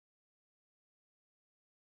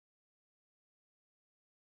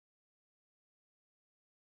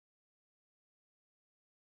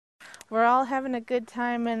we're all having a good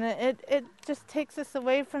time, and it just takes us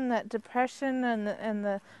away from that depression and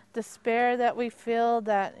the despair that we feel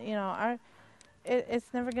that, you know,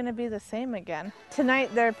 it's never going to be the same again.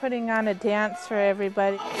 Tonight they're putting on a dance for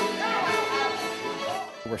everybody.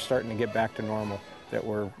 We're starting to get back to normal, that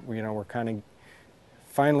we're kind of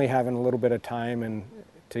finally having a little bit of time and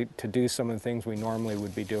to do some of the things we normally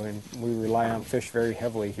would be doing. We rely on fish very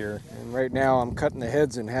heavily here. And right now I'm cutting the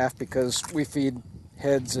heads in half because we feed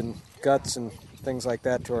heads and guts and things like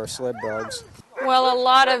that to our sled dogs. Well, a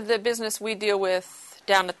lot of the business we deal with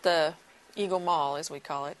down at the Eagle Mall, as we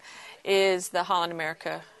call it, is the Holland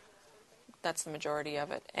America. That's the majority of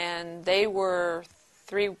it. And they were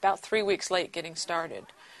about 3 weeks late getting started.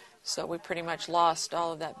 So we pretty much lost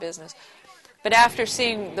all of that business. But after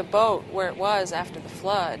seeing the boat where it was after the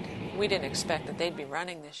flood, we didn't expect that they'd be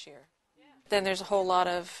running this year. Then there's a whole lot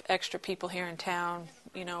of extra people here in town,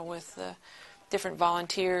 you know, with the different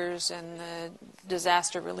volunteers and the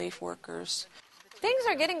disaster relief workers. Things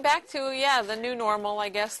are getting back to, the new normal, I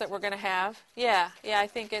guess, that we're going to have. Yeah, I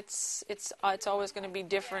think it's always going to be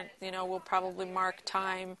different. You know, we'll probably mark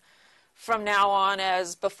time from now on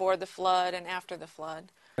as before the flood and after the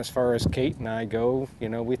flood. As far as Kate and I go, you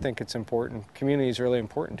know, we think it's important. Community is really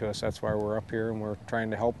important to us. That's why we're up here, and we're trying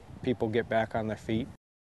to help people get back on their feet.